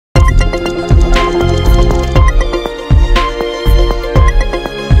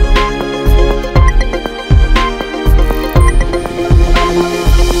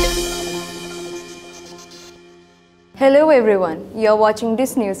everyone, you're watching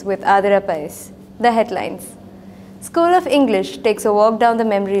DiST News with Adira Pais. The headlines. School of English takes a walk down the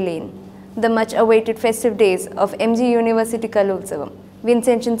memory lane. The much-awaited festive days of MG University Kalolsavam.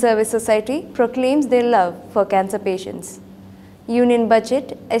 Vincentian Service Society proclaims their love for cancer patients. Union budget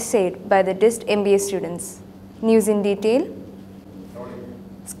essayed by the DiST MBA students. News in detail.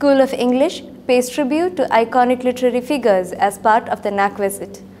 School of English pays tribute to iconic literary figures as part of the NAC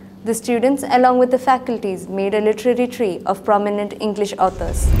visit. The students, along with the faculties, made a literary tree of prominent English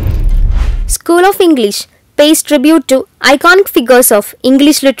authors. School of English pays tribute to iconic figures of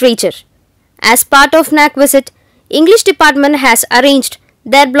English literature. As part of NAC visit, English department has arranged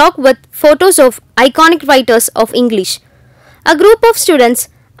their blog with photos of iconic writers of English. A group of students,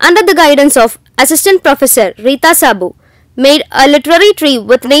 under the guidance of Assistant Professor Rita Sabu, made a literary tree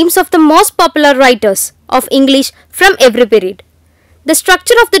with names of the most popular writers of English from every period. The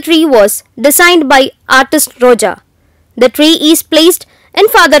structure of the tree was designed by artist Roja. The tree is placed in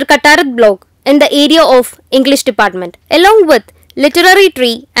Father Katarat block in the area of English department. Along with literary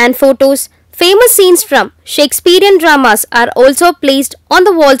tree and photos, famous scenes from Shakespearean dramas are also placed on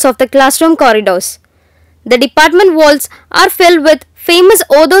the walls of the classroom corridors. The department walls are filled with famous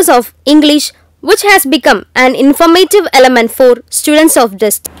authors of English, which has become an informative element for students of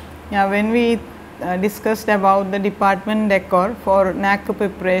DiST. Yeah, when we discussed about the department decor for NAC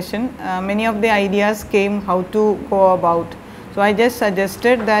preparation, many of the ideas came how to go about. So I just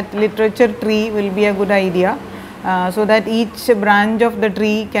suggested that literature tree will be a good idea, so that each branch of the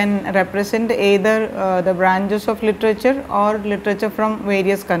tree can represent either the branches of literature or literature from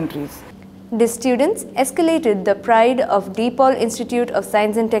various countries. The students escalated the pride of DePaul Institute of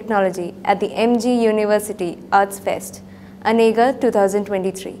Science and Technology at the MG University Arts Fest, Anega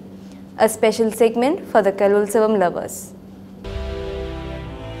 2023, a special segment for the Kalolsavam lovers.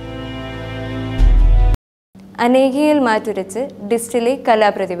 Anegayil മാറ്റുരച്ച് ഡിസ്റ്റിലെ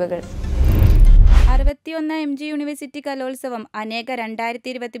കലാപ്രതിഭകൾ. 61 MG university കലോത്സവം അനേക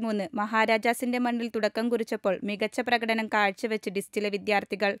 2023 മഹാരാജാസിന്റെ മണ്ണിൽ തുടക്കം കുറിച്ചപ്പോൾ മികച്ച പ്രകടനം കാഴ്ചവെച്ച് ഡിസ്റ്റിലെ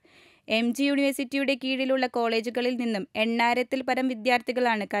വിദ്യാർത്ഥികൾ. MG യൂണിവേഴ്സിറ്റിയുടെ കീഴിലുള്ള കോളേജുകളിൽ നിന്നും 8000-ൽ പരം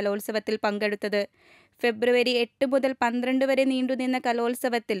വിദ്യാർത്ഥികളാണ് കലോത്സവത്തിൽ പങ്കെടുത്തത്. ഫെബ്രുവരി 8 മുതൽ 12 വരെ നീണ്ടുനിന്ന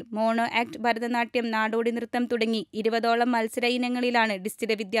കലോത്സവത്തിൽ മോണോ ആക്ട്, ഭരതനാട്യം, നാടോടി നൃത്തം തുടങ്ങി 20ഓളം മത്സര ഇനങ്ങളിലാണ്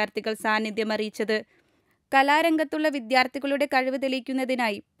ഡിസ്റ്റിലെ വിദ്യാർത്ഥികൾ സാന്നിധ്യമറിയിച്ചത്. കലാരംഗത്തുള്ള വിദ്യാർത്ഥികളുടെ കഴിവ്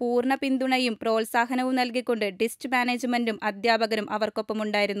തെളിയിക്കുന്നതിനായി പൂർണ്ണ പിന്തുണയും പ്രോത്സാഹനവും നൽകിക്കൊണ്ട് ഡിസ്റ്റ് മാനേജ്മെന്റും അധ്യാപകരും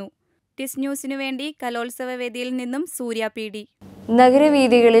അവർക്കൊപ്പമുണ്ടായിരുന്നു. ഡിസ്റ്റ് ന്യൂസിനു വേണ്ടി കലോത്സവ വേദിയിൽ നിന്നും സൂര്യ PD.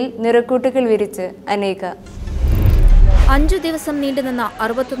 നഗരവീഥികളിൽ നിറക്കൂട്ടുകൾ വിരിച്ച് അനേക. 5 ദിവസം നീണ്ടുനിന്ന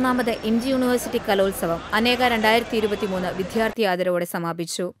 61ാമത് MG യൂണിവേഴ്സിറ്റി കലോത്സവം അനേക 2023 വിദ്യാർത്ഥി ആദരവോടെ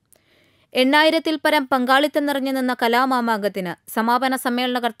സമാപിച്ചു. 8000-ൽ പരം പങ്കാളിത്തം നിറഞ്ഞു നിന്ന കലാമാമാങ്കത്തിന് സമാപന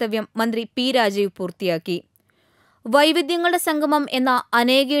സമ്മേളന കർത്തവ്യം മന്ത്രി P. രാജീവ് പൂർത്തിയാക്കി. വൈവിധ്യങ്ങളുടെ സംഗമം എന്ന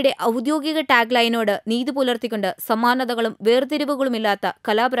അനേകയുടെ ഔദ്യോഗിക ടാഗ് ലൈനോട് നീതി പുലർത്തിക്കൊണ്ട് സമാനതകളും വേർതിരിവുകളുമില്ലാത്ത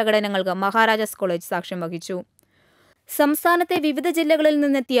കലാപ്രകടനങ്ങൾക്ക് മഹാരാജാസ് കോളേജ് സാക്ഷ്യം വഹിച്ചു. സംസ്ഥാനത്തെ വിവിധ ജില്ലകളിൽ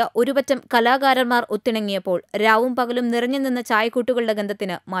നിന്നെത്തിയ ഒരുപറ്റം കലാകാരന്മാർ ഒത്തിണങ്ങിയപ്പോൾ രാവും പകലും നിറഞ്ഞു നിന്ന ചായക്കൂട്ടുകളുടെ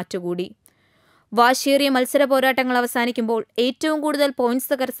ഗന്ധത്തിന് മാറ്റുകൂടി. വാശിയേറിയ മത്സര പോരാട്ടങ്ങൾ അവസാനിക്കുമ്പോൾ ഏറ്റവും കൂടുതൽ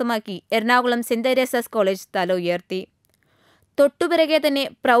പോയിന്റ്സ് കരസ്ഥമാക്കി എറണാകുളം സെന്റ് തെരേസാസ് കോളേജ് തല ഉയർത്തി. തൊട്ടുപിറകെ തന്നെ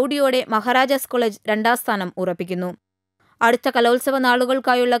പ്രൗഢിയോടെ മഹാരാജാസ് കോളേജ് 2ാം സ്ഥാനം ഉറപ്പിക്കുന്നു. അടുത്ത കലോത്സവ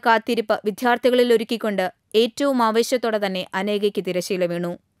നാളുകൾക്കായുള്ള കാത്തിരിപ്പ് വിദ്യാർത്ഥികളിൽ ഒരുക്കിക്കൊണ്ട് ഏറ്റവും ആവേശത്തോടെ തന്നെ അനേകയ്ക്ക് തിരശീല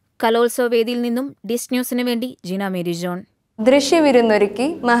വീണു. കലോത്സവ വേദിയിൽ നിന്നും ഡിസ്റ്റ് ന്യൂസിനു വേണ്ടി ജിന Mary John. ദൃശ്യവിരുന്നൊരുക്കി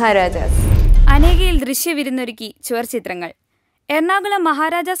Maharajas. അനേകയിൽ ദൃശ്യവിരുന്നൊരുക്കി ചുവർചിത്രങ്ങൾ. Ernakulam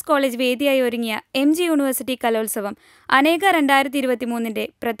Maharajas college വേദിയായി ഒരുങ്ങിയ MG യൂണിവേഴ്സിറ്റി കലോത്സവം അനേക 2023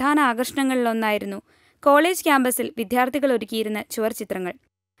 പ്രധാന ആകർഷണങ്ങളിലൊന്നായിരുന്നു കോളേജ് ക്യാമ്പസിൽ വിദ്യാർത്ഥികൾ ഒരുക്കിയിരുന്ന ചുവർചിത്രങ്ങൾ.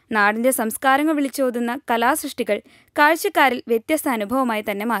 നാടിന്റെ സംസ്കാരങ്ങൾ വിളിച്ചോതുന്ന കലാസൃഷ്ടികൾ കാഴ്ചക്കാരിൽ വ്യത്യസ്ത അനുഭവമായി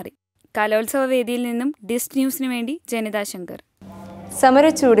തന്നെ മാറി. കലോത്സവ വേദിയിൽ നിന്നും ഡിസ്റ്റ് ന്യൂസിനു വേണ്ടി ജനിത ശങ്കർ.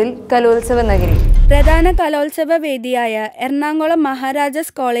 സമരച്ചൂടിൽ കലോത്സവ നഗരി. പ്രധാന കലോത്സവ വേദിയായ എറണാകുളം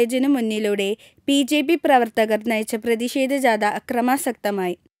മഹാരാജാസ് കോളേജിനു മുന്നിലൂടെ BJP പ്രവർത്തകർ നയിച്ച പ്രതിഷേധ ജാഥ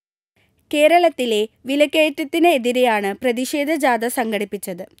അക്രമാസക്തമായി. കേരളത്തിലെ വിലക്കയറ്റത്തിനെതിരെയാണ് പ്രതിഷേധ ജാഥ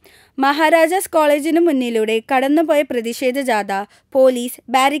സംഘടിപ്പിച്ചത്. മഹാരാജാസ് കോളേജിനു മുന്നിലൂടെ കടന്നുപോയ പ്രതിഷേധ ജാഥ പോലീസ്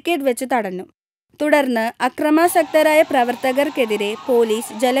ബാരിക്കേഡ് വെച്ച് തടഞ്ഞു. തുടർന്ന് അക്രമാസക്തരായ പ്രവർത്തകർക്കെതിരെ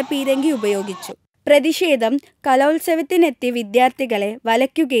പോലീസ് ജലപീരങ്കി ഉപയോഗിച്ചു. പ്രതിഷേധം കലോത്സവത്തിനെത്തിയ വിദ്യാർത്ഥികളെ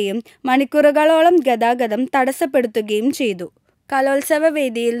വലയ്ക്കുകയും മണിക്കൂറുകളോളം ഗതാഗതം തടസ്സപ്പെടുത്തുകയും ചെയ്തു. കലോത്സവ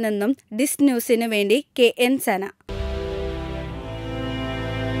വേദിയിൽ നിന്നും ഡിസ്റ്റ് ന്യൂസിനു വേണ്ടി KN Sana.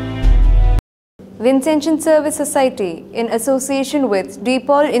 Vincentian Service Society, in association with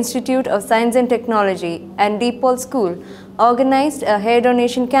DePaul Institute of Science and Technology and DePaul School, organized a hair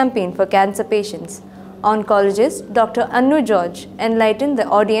donation campaign for cancer patients. oncologist Dr. Annu George enlightened the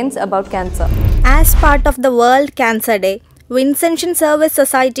audience about cancer. As part of the World Cancer Day, Vincentian Service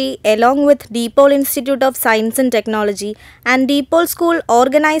Society along with DePaul Institute of Science and Technology and DePaul School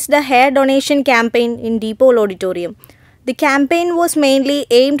organized a hair donation campaign in DePaul Auditorium. The campaign was mainly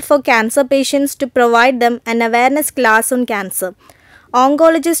aimed for cancer patients to provide them an awareness class on cancer.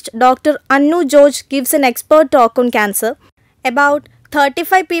 Oncologist Dr. Annu George gives an expert talk on cancer. About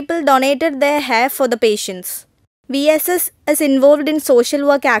 35 people donated their hair for the patients. VSS is involved in social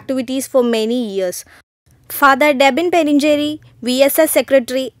work activities for many years. Father Debin Perinjeri, VSS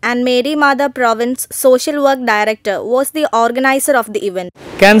Secretary and Mary Mada Province Social Work Director was the organizer of the event.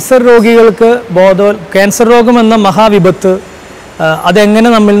 Cancer cancer rogam enna mahavibattu adengane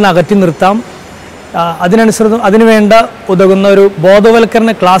nammil ninnu agatti nirtham adinu venda udagunna oru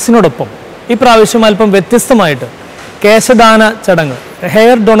bodhavalkarana classinodoppam ee pravasham alpam vyathyasthamayittu keshadana chadangu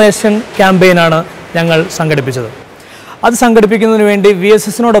hair donation campaign aanu njangal sanghadippichadu adu sanghadipikkunnathinu vendi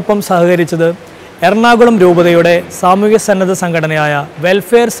VSS nodoppam sahakarichadu Ernakulam രൂപതയുടെ സാമൂഹ്യ സന്നദ്ധ സംഘടനയായ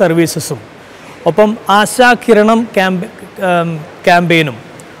welfare സർവീസസും ഒപ്പം ആശാ കിരണം ക്യാമ്പയിനും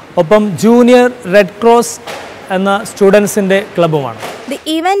ഒപ്പം junior red cross എന്ന സ്റ്റുഡൻസിൻ്റെ ക്ലബ്ബുമാണ്. The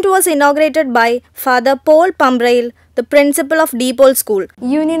event was inaugurated by Father Paul Pambrail, the principal of DePaul School.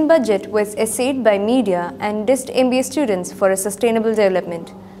 Union budget was essayed by media and DiST MBA students for a sustainable development.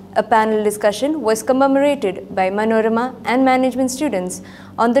 A panel discussion was commemorated by Manorama and management students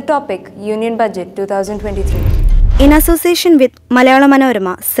on the topic Union Budget 2023. In association with Malayalam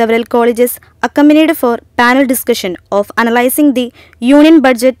Manorama, several colleges accompanied for panel discussion of analyzing the Union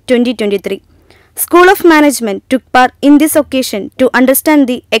Budget 2023. School of Management took part in this occasion to understand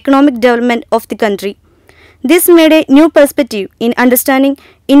the economic development of the country. This made a new perspective in understanding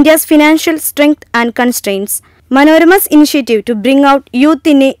India's financial strength and constraints. Manorama's initiative to bring out youth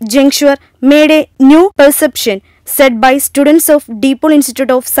in a juncture made a new perception set by students of DePaul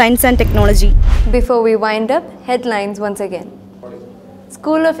Institute of Science and Technology. Before we wind up, headlines once again.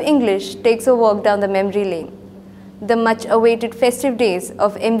 School of English takes a walk down the memory lane. The much-awaited festive days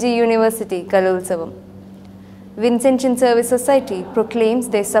of MG University Kalolsavam. Vincentian Service Society proclaims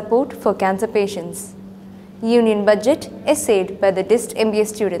their support for cancer patients. Union budget essayed by the DiST MBA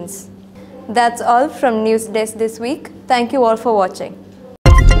students. That's all from News Desk this week. Thank you all for watching.